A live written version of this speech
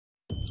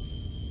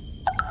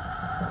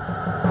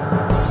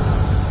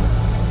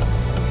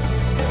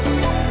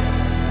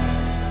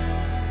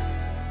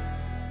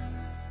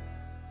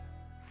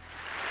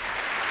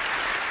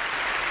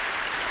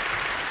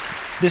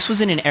This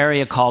was in an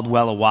area called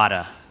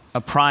Wellawada,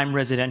 a prime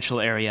residential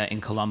area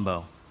in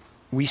Colombo.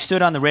 We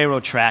stood on the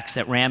railroad tracks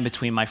that ran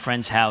between my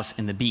friend's house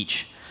and the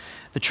beach.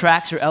 The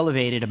tracks are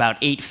elevated about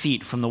 8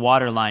 feet from the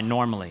water line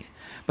normally,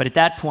 but at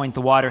that point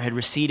the water had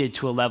receded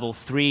to a level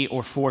 3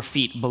 or 4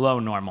 feet below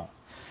normal.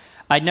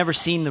 I'd never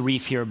seen the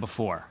reef here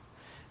before.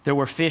 There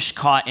were fish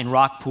caught in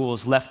rock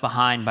pools left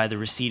behind by the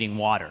receding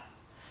water.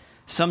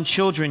 Some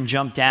children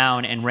jumped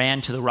down and ran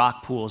to the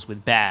rock pools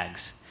with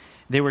bags.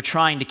 They were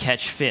trying to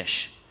catch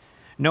fish.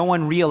 No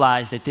one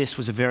realized that this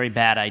was a very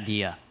bad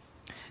idea.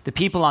 The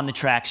people on the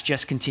tracks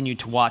just continued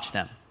to watch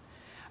them.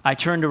 I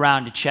turned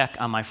around to check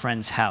on my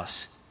friend's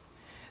house.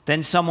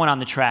 Then someone on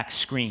the tracks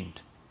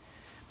screamed.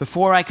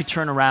 Before I could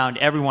turn around,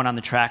 everyone on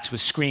the tracks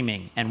was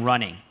screaming and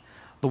running.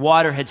 The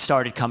water had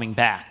started coming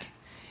back.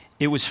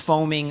 It was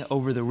foaming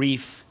over the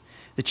reef.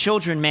 The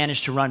children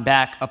managed to run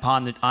back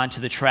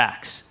onto the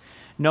tracks.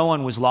 No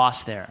one was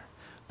lost there,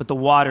 but the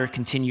water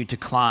continued to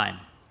climb.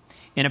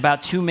 In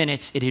about 2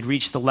 minutes, it had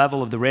reached the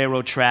level of the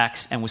railroad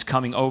tracks and was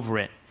coming over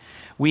it.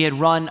 We had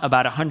run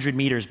about 100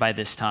 meters by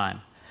this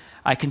time.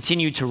 I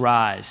continued to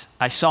rise.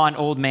 I saw an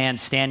old man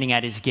standing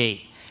at his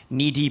gate,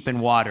 knee-deep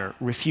in water,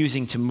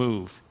 refusing to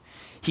move.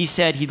 He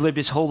said he'd lived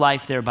his whole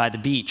life there by the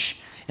beach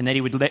and that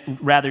he would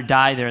rather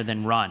die there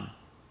than run.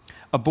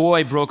 A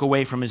boy broke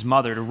away from his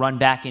mother to run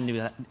back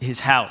into his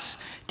house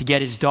to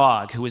get his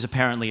dog, who was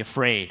apparently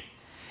afraid.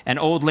 An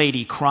old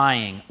lady,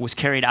 crying, was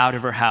carried out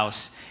of her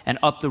house and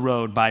up the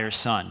road by her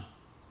son.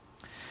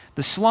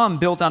 The slum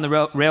built on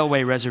the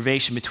railway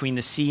reservation between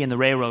the sea and the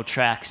railroad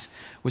tracks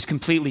was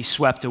completely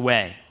swept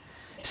away.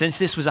 Since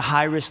this was a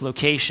high-risk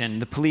location,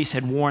 the police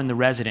had warned the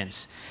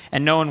residents,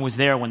 and no one was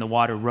there when the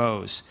water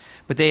rose,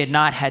 but they had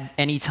not had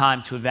any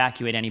time to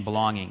evacuate any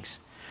belongings.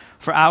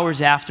 For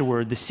hours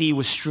afterward, the sea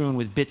was strewn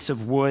with bits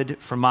of wood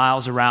for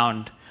miles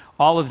around.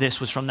 All of this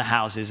was from the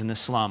houses in the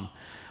slum.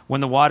 When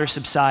the water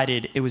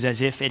subsided, it was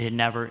as if it had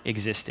never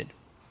existed.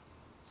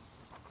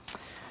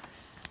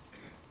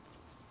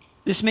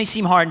 This may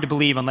seem hard to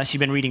believe unless you've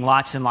been reading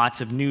lots and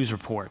lots of news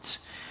reports.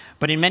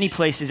 But in many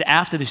places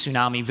after the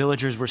tsunami,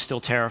 villagers were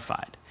still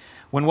terrified.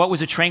 When what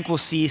was a tranquil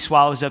sea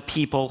swallows up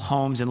people,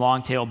 homes, and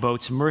long-tail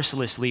boats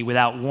mercilessly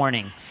without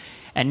warning,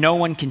 and no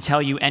one can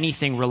tell you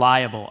anything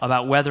reliable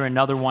about whether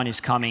another one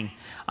is coming,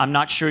 I'm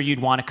not sure you'd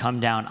want to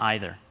come down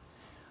either.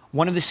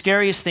 One of the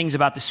scariest things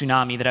about the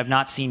tsunami that I've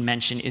not seen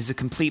mentioned is the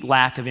complete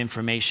lack of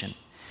information.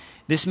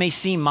 This may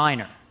seem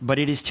minor, but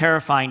it is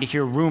terrifying to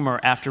hear rumor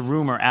after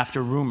rumor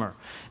after rumor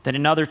that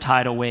another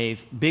tidal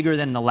wave, bigger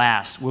than the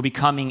last, will be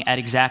coming at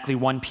exactly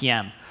 1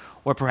 p.m.,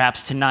 or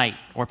perhaps tonight,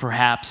 or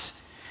perhaps...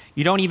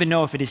 You don't even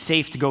know if it is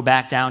safe to go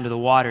back down to the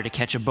water to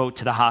catch a boat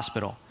to the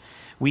hospital.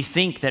 We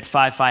think that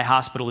Phi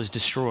Hospital is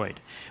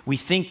destroyed. We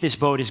think this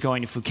boat is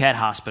going to Phuket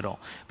Hospital,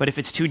 but if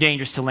it's too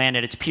dangerous to land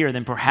at its pier,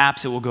 then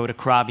perhaps it will go to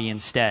Krabi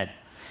instead,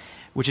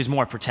 which is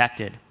more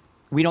protected.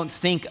 We don't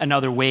think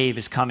another wave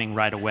is coming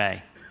right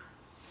away.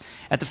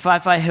 At the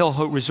Phi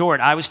Hill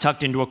Resort, I was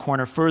tucked into a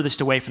corner furthest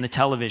away from the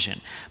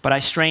television, but I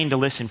strained to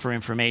listen for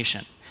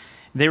information.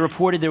 They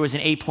reported there was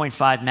an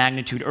 8.5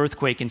 magnitude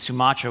earthquake in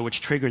Sumatra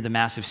which triggered the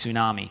massive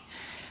tsunami.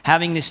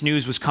 Having this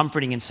news was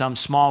comforting in some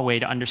small way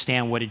to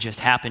understand what had just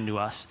happened to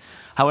us.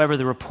 However,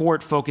 the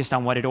report focused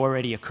on what had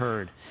already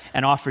occurred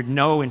and offered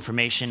no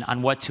information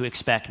on what to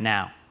expect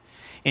now.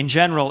 In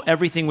general,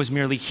 everything was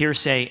merely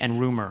hearsay and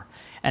rumor,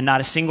 and not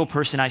a single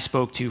person I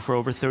spoke to for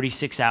over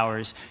 36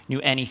 hours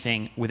knew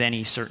anything with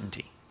any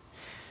certainty.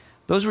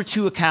 Those were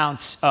 2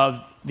 accounts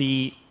of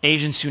the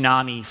Asian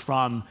tsunami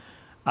from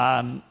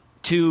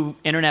 2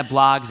 internet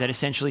blogs that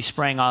essentially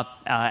sprang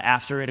up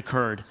after it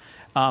occurred.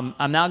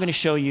 I'm now going to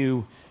show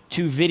you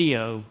 2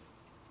 video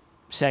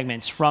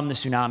segments from the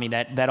tsunami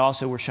that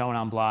also were shown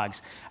on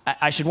blogs.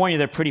 I should warn you,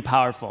 they're pretty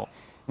powerful.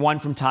 One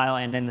from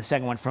Thailand and the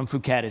second one from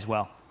Phuket as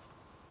well.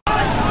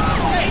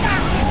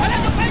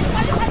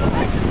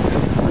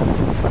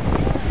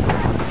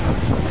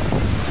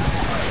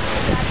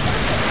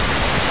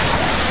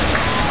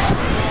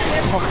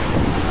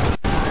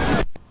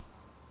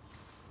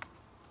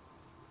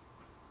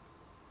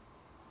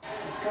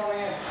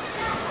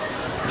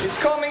 It's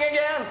coming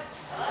again.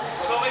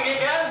 It's coming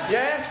again?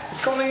 Yeah,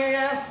 it's coming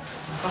again.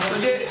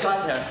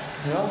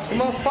 Yeah. You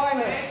must find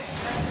it.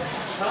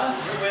 Huh?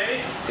 New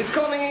way? It's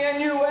coming in a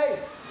new way.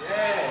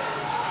 Yeah.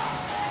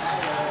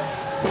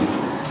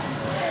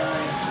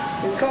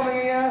 It's coming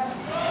again.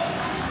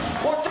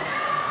 What the?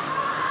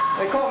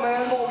 Det kommer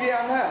en våg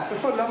igen här. Det är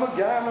fulla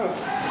muggar här nu.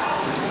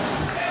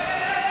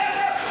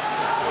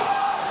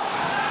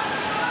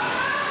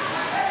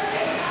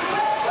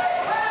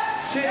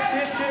 Shit,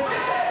 shit, shit.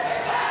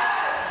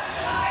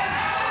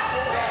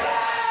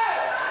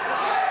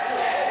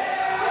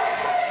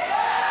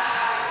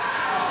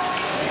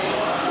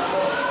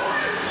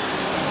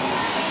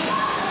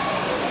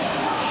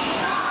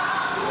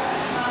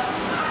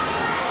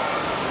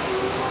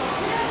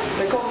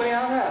 Det kommer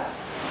igen här.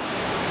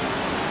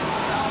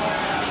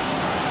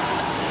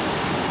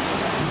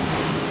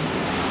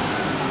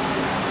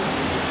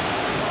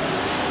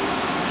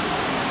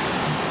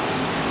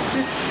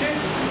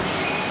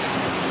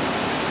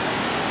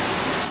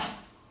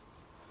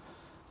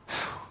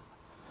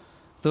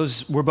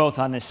 Those were both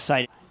on this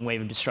site,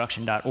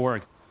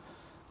 waveofdestruction.org.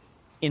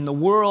 In the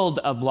world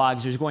of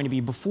blogs, there's going to be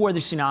before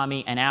the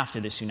tsunami and after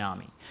the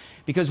tsunami.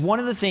 Because one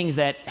of the things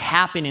that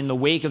happened in the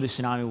wake of the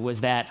tsunami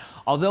was that,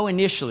 although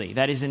initially,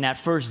 that is in that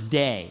first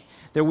day,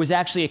 there was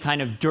actually a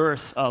kind of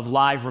dearth of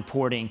live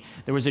reporting,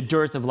 there was a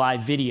dearth of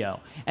live video.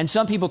 And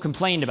some people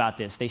complained about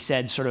this. They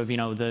said sort of,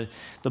 the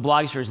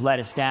blogosphere has let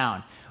us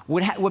down.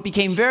 What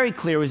became very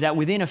clear was that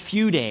within a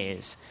few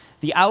days,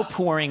 the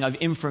outpouring of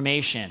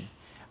information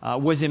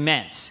was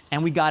immense,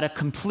 and we got a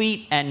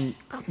complete and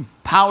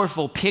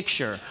powerful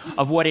picture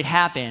of what had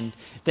happened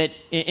that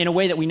in a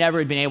way that we never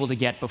had been able to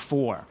get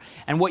before.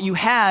 And what you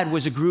had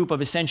was a group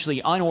of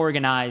essentially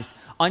unorganized,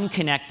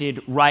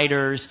 unconnected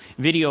writers,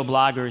 video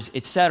bloggers,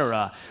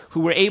 etc., who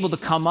were able to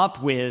come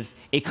up with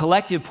a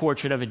collective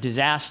portrait of a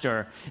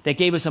disaster that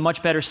gave us a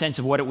much better sense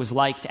of what it was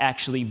like to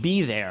actually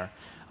be there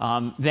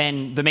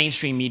than the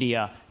mainstream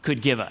media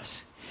could give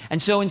us. And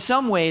so in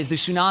some ways, the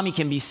tsunami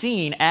can be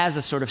seen as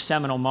a sort of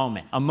seminal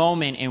moment, a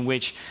moment in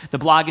which the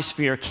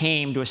blogosphere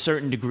came to a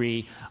certain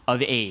degree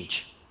of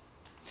age.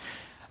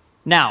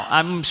 Now,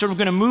 I'm sort of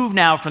going to move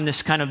now from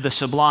this kind of the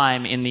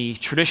sublime in the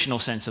traditional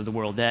sense of the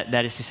word,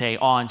 that is to say,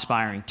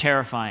 awe-inspiring,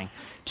 terrifying,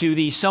 to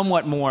the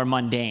somewhat more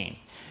mundane.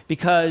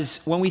 Because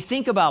when we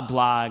think about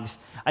blogs,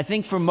 I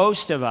think for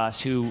most of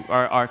us who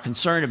are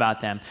concerned about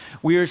them,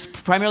 we're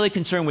primarily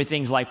concerned with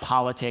things like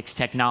politics,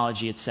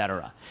 technology,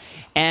 etc.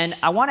 And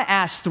I want to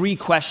ask 3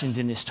 questions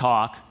in this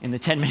talk, in the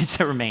 10 minutes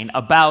that remain,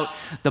 about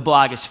the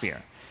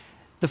blogosphere.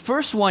 The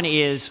first one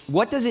is,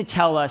 what does it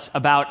tell us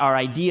about our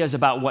ideas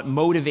about what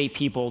motivate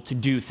people to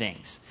do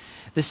things?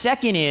 The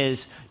second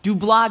is, do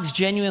blogs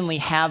genuinely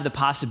have the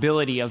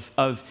possibility of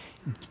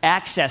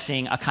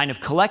accessing a kind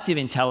of collective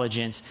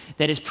intelligence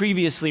that has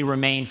previously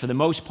remained, for the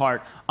most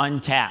part,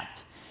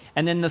 untapped?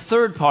 And then the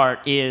third part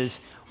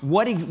is,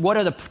 what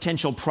are the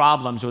potential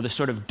problems or the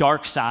sort of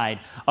dark side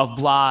of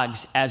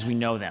blogs as we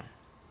know them?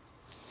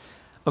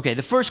 Okay,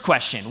 the first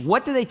question,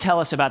 what do they tell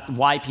us about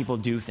why people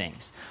do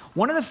things?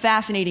 One of the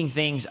fascinating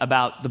things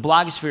about the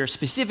blogosphere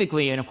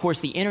specifically, and of course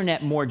the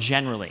internet more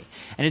generally,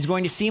 and it's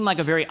going to seem like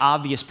a very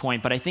obvious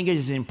point, but I think it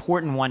is an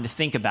important one to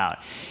think about,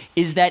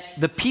 is that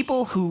the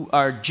people who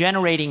are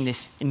generating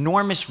this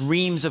enormous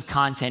reams of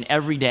content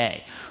every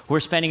day, who are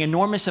spending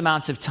enormous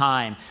amounts of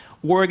time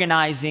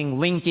organizing,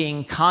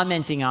 linking,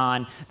 commenting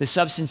on the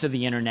substance of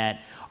the internet,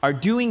 are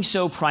doing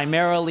so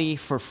primarily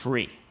for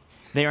free.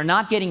 They are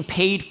not getting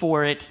paid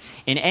for it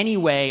in any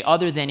way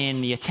other than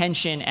in the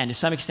attention and to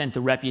some extent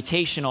the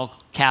reputational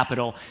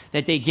capital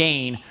that they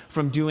gain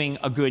from doing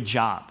a good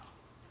job.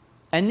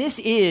 And this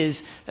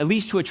is, at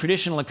least to a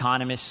traditional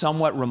economist,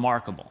 somewhat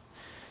remarkable.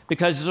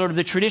 Because sort of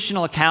the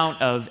traditional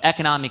account of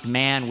economic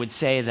man would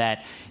say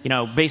that,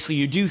 basically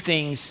you do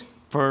things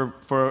for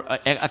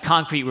a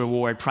concrete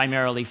reward,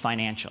 primarily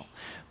financial.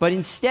 But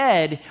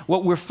instead,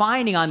 what we're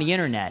finding on the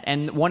internet,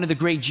 and one of the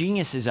great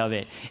geniuses of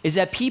it, is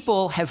that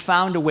people have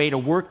found a way to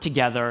work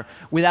together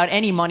without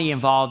any money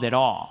involved at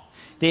all.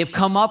 They have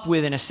come up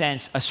with, in a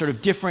sense, a sort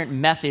of different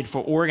method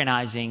for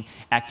organizing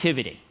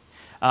activity.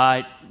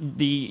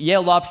 The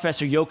Yale law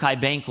professor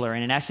Yochai Benkler,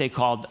 in an essay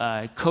called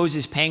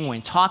Coze's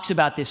Penguin, talks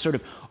about this sort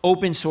of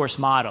open source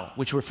model,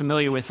 which we're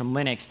familiar with from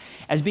Linux,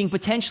 as being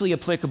potentially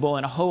applicable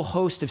in a whole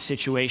host of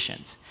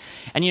situations.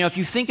 And if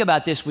you think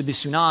about this with the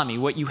tsunami,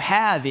 what you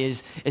have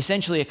is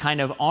essentially a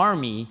kind of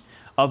army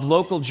of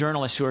local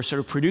journalists who are sort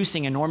of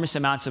producing enormous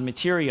amounts of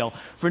material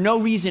for no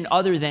reason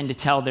other than to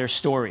tell their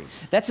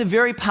stories. That's a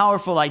very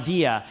powerful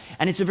idea,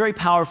 and it's a very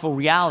powerful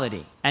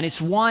reality. And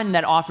it's one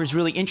that offers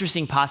really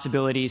interesting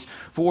possibilities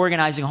for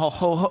organizing a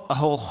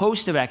whole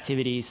host of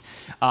activities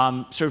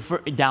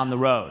down the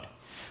road.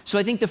 So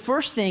I think the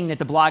first thing that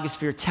the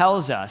blogosphere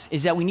tells us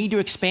is that we need to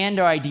expand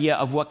our idea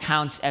of what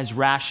counts as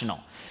rational.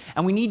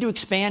 And we need to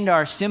expand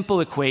our simple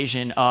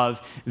equation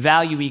of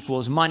value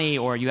equals money,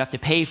 or you have to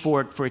pay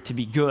for it to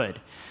be good.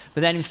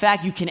 But that in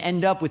fact you can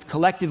end up with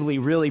collectively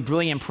really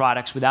brilliant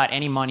products without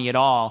any money at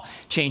all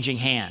changing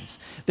hands.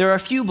 There are a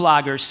few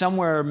bloggers,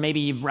 somewhere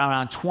maybe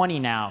around 20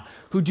 now,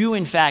 who do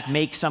in fact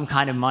make some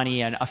kind of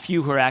money, and a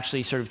few who are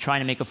actually sort of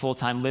trying to make a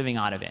full-time living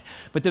out of it.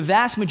 But the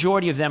vast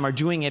majority of them are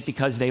doing it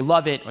because they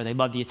love it, or they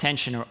love the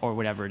attention, or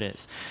whatever it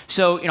is.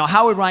 So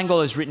Howard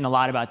Rheingold has written a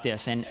lot about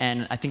this,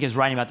 and I think is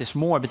writing about this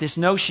more, but this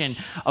notion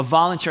of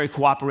voluntary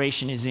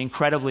cooperation is an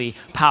incredibly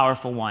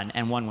powerful one,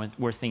 and one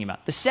worth thinking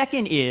about. The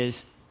second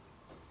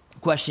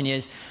question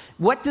is,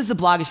 what does the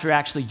blogosphere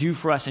actually do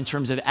for us in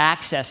terms of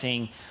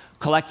accessing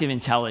collective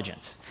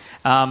intelligence?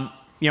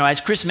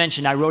 As Chris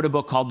mentioned, I wrote a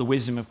book called The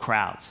Wisdom of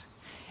Crowds.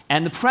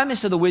 And the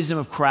premise of The Wisdom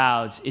of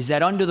Crowds is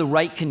that under the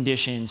right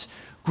conditions,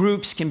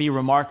 groups can be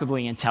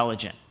remarkably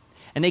intelligent.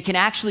 And they can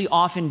actually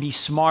often be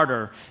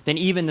smarter than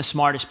even the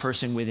smartest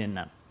person within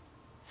them.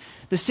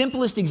 The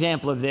simplest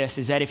example of this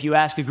is that if you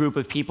ask a group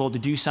of people to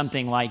do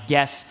something like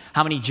guess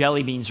how many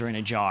jelly beans are in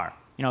a jar.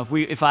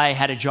 If I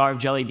had a jar of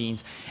jelly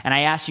beans and I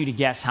asked you to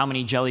guess how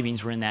many jelly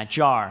beans were in that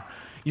jar,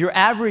 your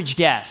average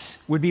guess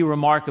would be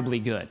remarkably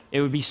good.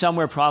 It would be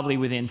somewhere probably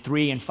within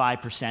 3 and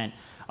 5%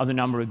 of the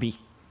number of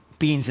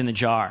beans in the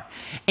jar.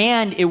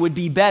 And it would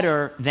be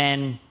better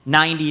than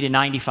 90 to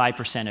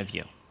 95% of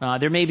you.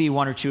 There may be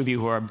one or two of you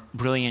who are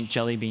brilliant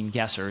jelly bean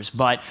guessers,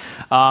 but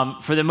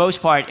for the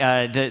most part,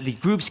 the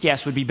group's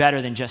guess would be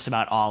better than just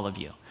about all of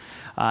you.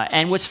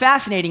 And what's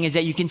fascinating is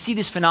that you can see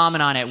this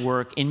phenomenon at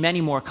work in many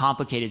more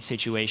complicated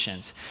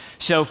situations.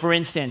 So for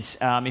instance,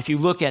 if you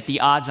look at the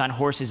odds on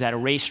horses at a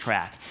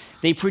racetrack,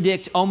 they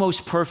predict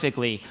almost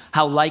perfectly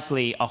how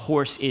likely a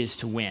horse is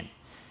to win.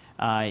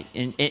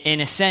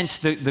 In a sense,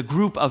 the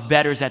group of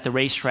bettors at the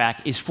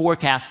racetrack is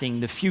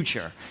forecasting the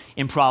future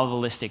in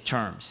probabilistic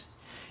terms.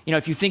 You know,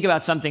 if you think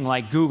about something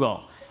like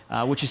Google,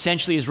 which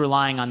essentially is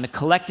relying on the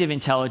collective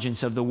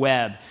intelligence of the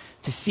web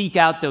to seek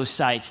out those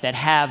sites that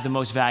have the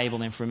most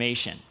valuable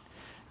information.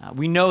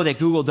 We know that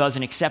Google does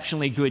an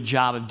exceptionally good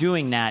job of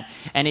doing that,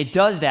 and it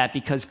does that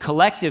because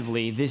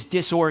collectively, this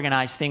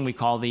disorganized thing we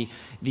call the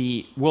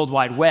World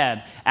Wide Web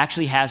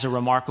actually has a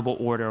remarkable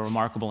order, a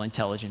remarkable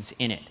intelligence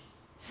in it.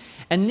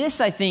 And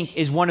this, I think,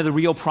 is one of the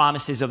real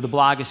promises of the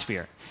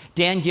blogosphere.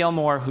 Dan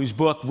Gilmore, whose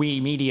book, We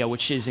Media,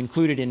 which is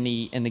included in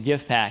the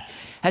gift pack,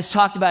 has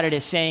talked about it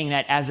as saying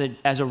that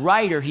as a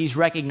writer, he's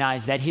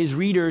recognized that his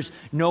readers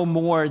know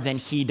more than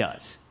he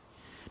does.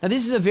 Now,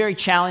 this is a very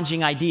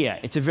challenging idea.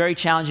 It's a very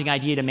challenging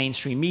idea to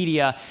mainstream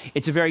media.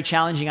 It's a very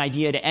challenging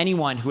idea to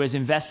anyone who has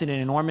invested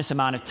an enormous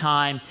amount of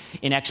time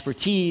in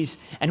expertise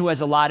and who has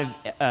a lot of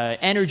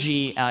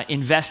energy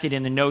invested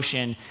in the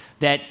notion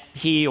that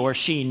he or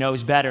she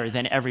knows better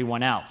than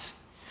everyone else.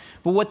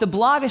 But what the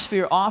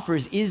blogosphere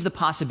offers is the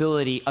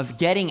possibility of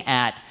getting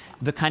at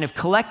the kind of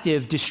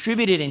collective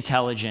distributed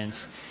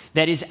intelligence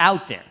that is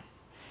out there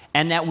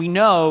and that we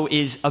know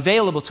is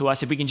available to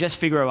us if we can just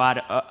figure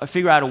out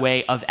a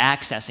way of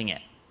accessing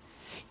it.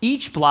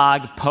 Each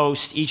blog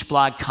post, each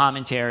blog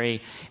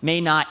commentary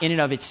may not in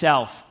and of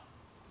itself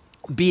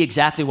be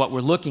exactly what we're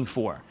looking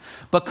for,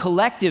 but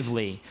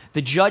collectively,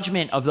 the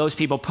judgment of those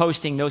people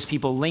posting, those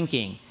people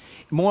linking,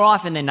 more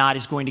often than not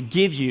is going to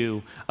give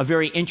you a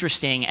very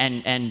interesting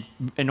and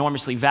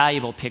enormously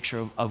valuable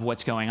picture of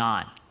what's going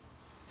on.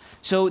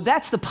 So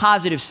that's the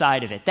positive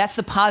side of it. That's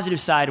the positive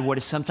side of what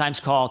is sometimes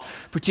called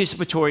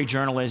participatory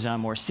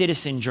journalism or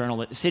citizen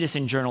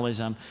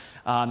journalism,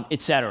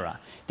 etc.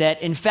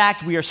 That in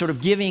fact we are sort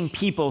of giving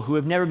people who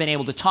have never been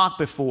able to talk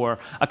before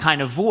a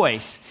kind of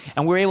voice,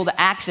 and we're able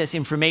to access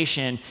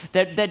information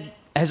that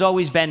has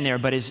always been there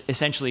but is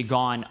essentially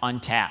gone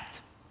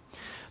untapped.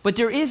 But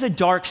there is a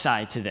dark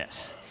side to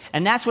this,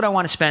 and that's what I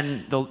want to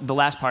spend the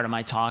last part of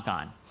my talk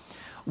on.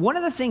 One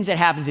of the things that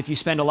happens if you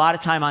spend a lot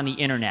of time on the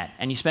internet,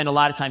 and you spend a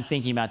lot of time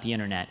thinking about the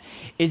internet,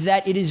 is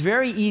that it is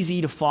very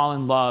easy to fall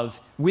in love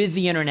with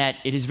the internet.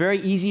 It is very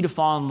easy to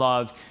fall in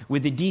love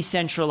with the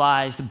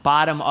decentralized,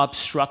 bottom-up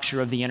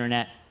structure of the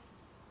internet.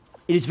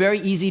 It is very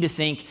easy to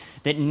think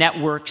that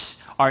networks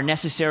are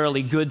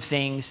necessarily good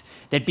things,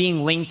 that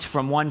being linked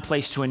from one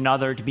place to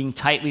another, to being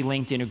tightly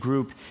linked in a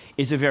group,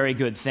 is a very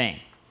good thing.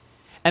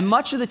 And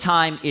much of the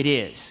time, it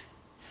is.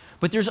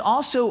 But there's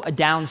also a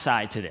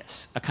downside to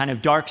this, a kind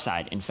of dark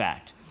side, in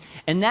fact.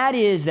 And that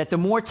is that the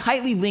more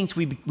tightly linked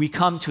we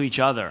come to each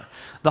other,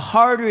 the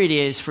harder it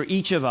is for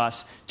each of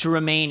us to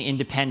remain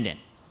independent.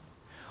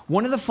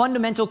 One of the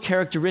fundamental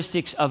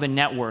characteristics of a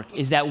network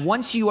is that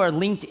once you are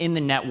linked in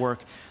the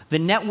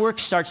network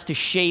starts to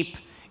shape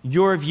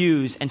your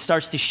views and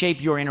starts to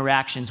shape your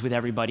interactions with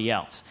everybody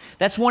else.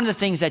 That's one of the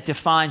things that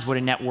defines what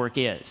a network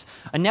is.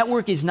 A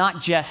network is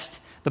not just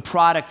the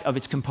product of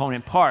its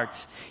component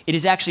parts. It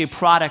is actually a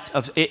product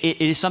of, it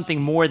is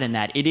something more than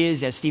that. It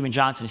is, as Stephen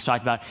Johnson has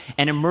talked about,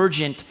 an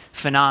emergent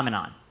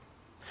phenomenon.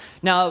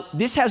 Now,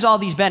 this has all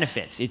these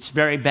benefits. It's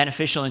very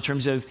beneficial in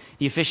terms of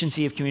the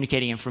efficiency of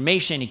communicating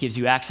information. It gives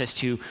you access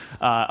to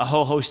a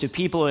whole host of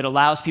people. It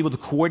allows people to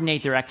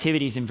coordinate their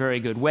activities in very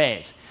good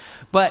ways.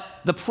 But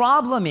the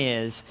problem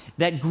is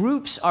that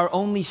groups are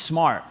only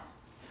smart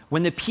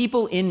when the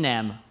people in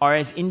them are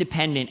as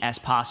independent as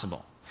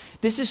possible.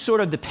 This is sort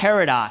of the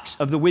paradox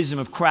of the wisdom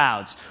of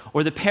crowds,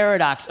 or the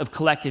paradox of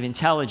collective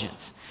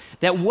intelligence,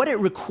 that what it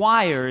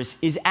requires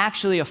is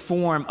actually a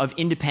form of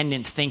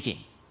independent thinking.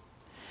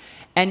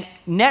 And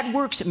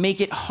networks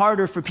make it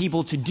harder for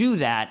people to do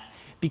that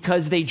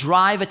because they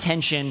drive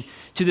attention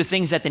to the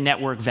things that the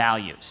network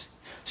values.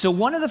 So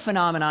one of the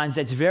phenomena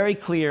that's very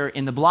clear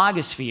in the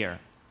blogosphere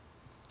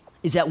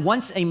is that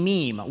once a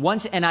meme,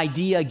 once an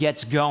idea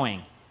gets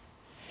going,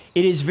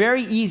 it is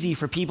very easy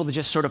for people to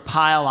just sort of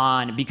pile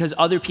on because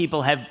other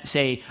people have,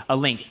 say, a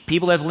link.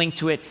 People have linked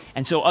to it,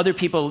 and so other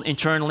people in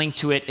turn link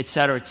to it, et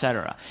cetera, et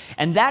cetera.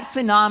 And that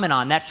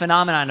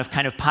phenomenon of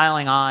kind of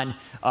piling on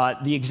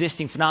the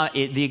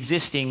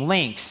existing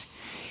links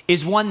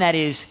is one that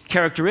is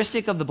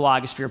characteristic of the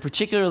blogosphere,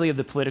 particularly of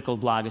the political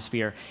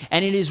blogosphere,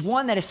 and it is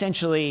one that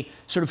essentially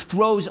sort of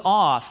throws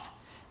off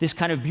this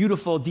kind of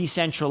beautiful,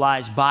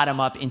 decentralized,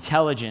 bottom-up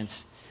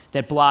intelligence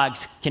that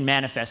blogs can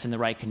manifest in the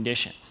right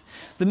conditions.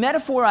 The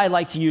metaphor I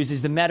like to use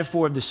is the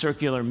metaphor of the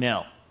circular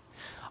mill.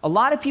 a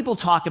lot of people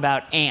talk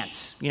about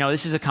ants. You know,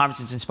 this is a conference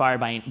that's inspired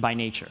by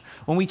nature.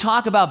 When we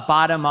talk about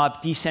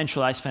bottom-up,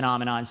 decentralized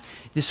phenomenons,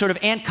 this sort of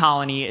ant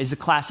colony is a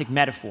classic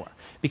metaphor.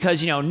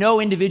 Because, you know, no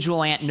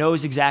individual ant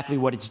knows exactly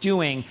what it's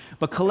doing,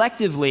 but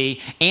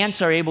collectively,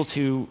 ants are able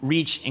to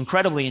reach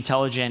incredibly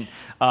intelligent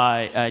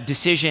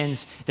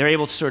decisions. They're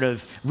able to sort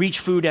of reach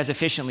food as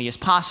efficiently as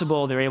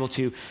possible. They're able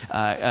to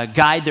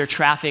guide their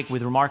traffic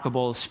with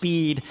remarkable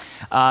speed.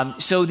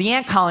 So the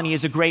ant colony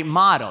is a great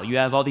model. You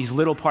have all these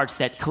little parts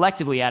that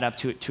collectively add up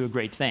to a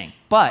great thing.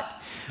 But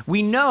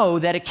we know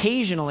that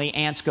occasionally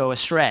ants go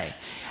astray.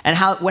 And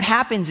what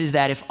happens is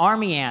that if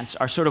army ants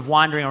are sort of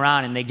wandering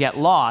around and they get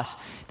lost,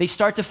 they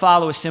start to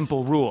follow a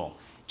simple rule.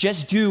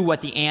 Just do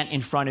what the ant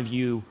in front of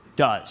you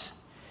does.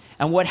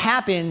 And what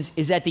happens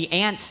is that the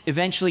ants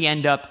eventually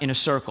end up in a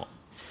circle.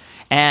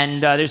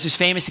 And there's this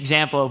famous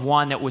example of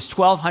one that was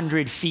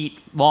 1,200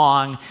 feet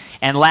long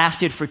and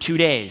lasted for 2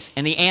 days.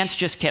 And the ants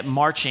just kept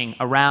marching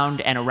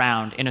around and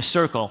around in a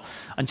circle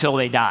until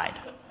they died.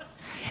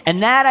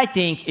 And that, I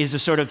think, is a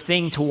sort of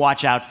thing to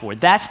watch out for.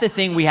 That's the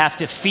thing we have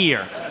to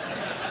fear,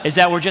 is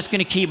that we're just going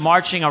to keep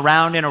marching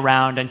around and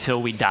around until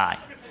we die.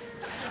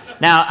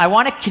 Now, I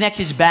want to connect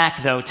this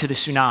back, though, to the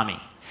tsunami.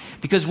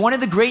 Because one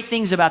of the great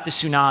things about the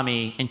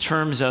tsunami, in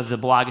terms of the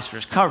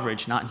blogosphere's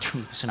coverage, not in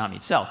terms of the tsunami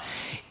itself,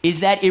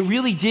 is that it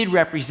really did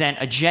represent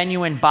a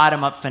genuine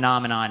bottom-up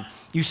phenomenon.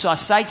 You saw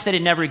sites that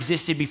had never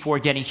existed before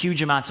getting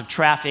huge amounts of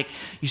traffic.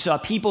 You saw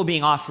people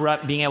being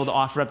able to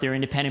offer up their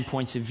independent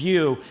points of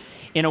view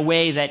in a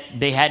way that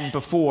they hadn't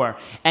before.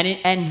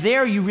 And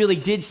there you really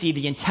did see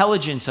the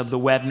intelligence of the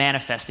web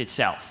manifest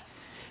itself.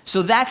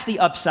 So that's the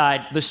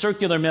upside. The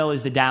circular mill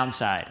is the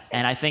downside.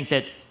 And I think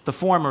that the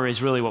former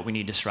is really what we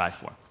need to strive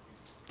for.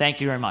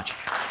 Thank you very much.